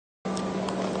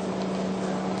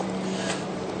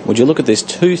Would you look at this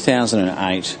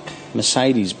 2008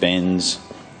 Mercedes-Benz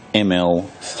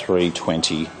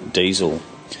ML320 diesel.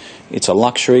 It's a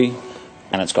luxury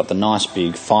and it's got the nice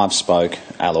big 5-spoke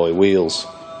alloy wheels.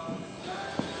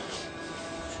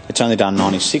 It's only done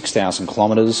 96,000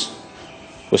 kilometres.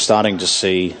 We're starting to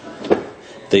see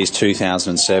these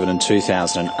 2007 and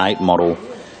 2008 model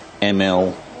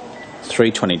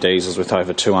ML320 diesels with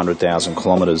over 200,000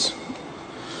 kilometres.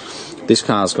 This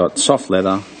car's got soft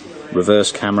leather,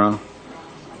 reverse camera,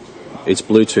 it's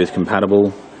Bluetooth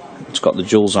compatible, it's got the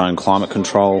dual zone climate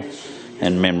control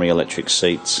and memory electric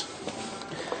seats.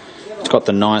 It's got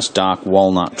the nice dark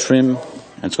walnut trim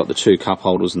and it's got the 2 cup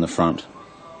holders in the front,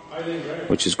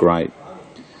 which is great.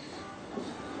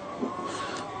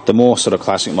 The more sort of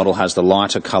classic model has the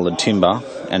lighter coloured timber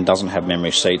and doesn't have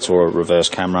memory seats or a reverse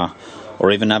camera or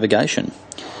even navigation.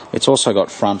 It's also got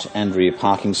front and rear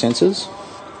parking sensors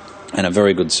and a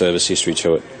very good service history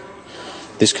to it.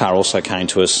 This car also came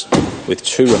to us with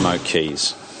 2 remote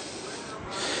keys.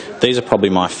 These are probably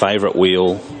my favourite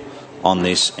wheel on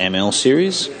this ML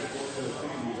series.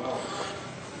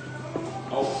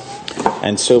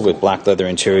 And silver with black leather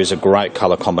interior is a great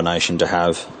colour combination to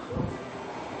have,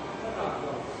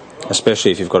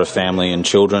 especially if you've got a family and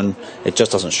children. It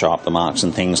just doesn't show up the marks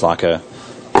and things like a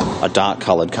dark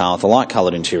coloured car with a light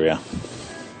coloured interior.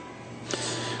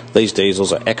 These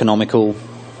diesels are economical,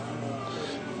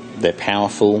 they're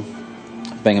powerful.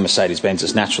 Being a Mercedes-Benz,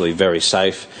 it's naturally very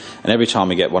safe, and every time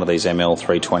we get one of these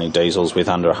ML320 diesels with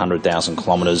under 100,000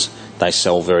 kilometres, they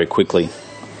sell very quickly.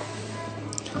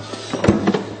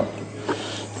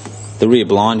 The rear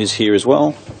blind is here as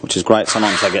well, which is great.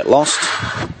 Sometimes they get lost.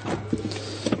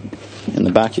 In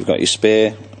the back you've got your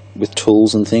spare with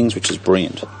tools and things, which is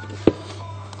brilliant.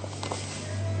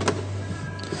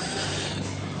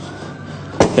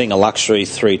 Being a luxury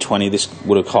 320, this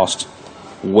would have cost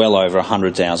well over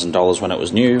 $100,000 when it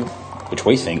was new, which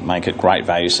we think make it great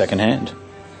value second hand.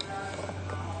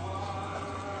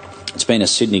 It's been a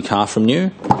Sydney car from new.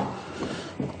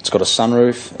 It's got a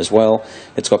sunroof as well.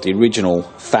 It's got the original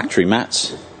factory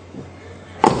mats.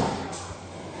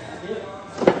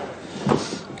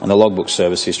 And the logbook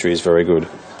service history is very good.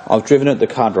 I've driven it, the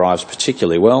car drives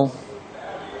particularly well.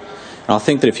 And I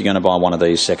think that if you're going to buy one of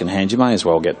these second hand, you may as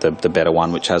well get the better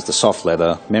one, which has the soft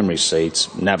leather, memory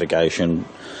seats, navigation,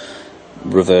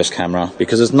 reverse camera,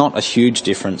 because there's not a huge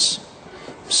difference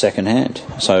second hand.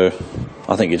 So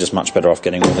I think you're just much better off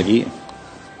getting all the gear.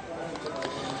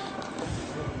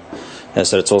 As I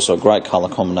said, it's also a great colour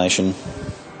combination.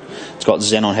 It's got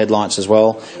xenon headlights as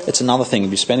well. It's another thing,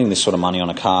 if you're spending this sort of money on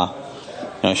a car,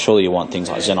 you know, surely you want things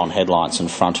like xenon headlights and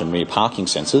front and rear parking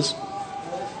sensors.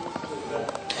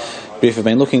 But if you've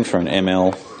been looking for an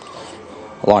ML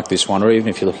like this one, or even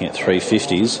if you're looking at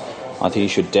 350s, I think you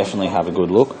should definitely have a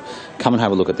good look. Come and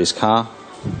have a look at this car.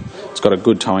 It's got a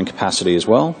good towing capacity as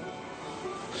well.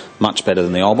 Much better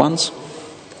than the old ones,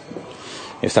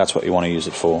 if that's what you want to use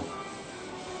it for.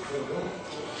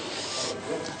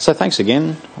 So thanks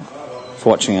again for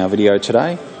watching our video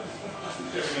today.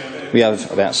 We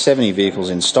have about 70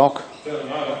 vehicles in stock.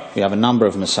 We have a number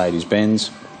of Mercedes-Benz,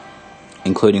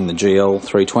 including the GL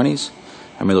 320s,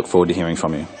 and we look forward to hearing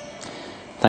from you.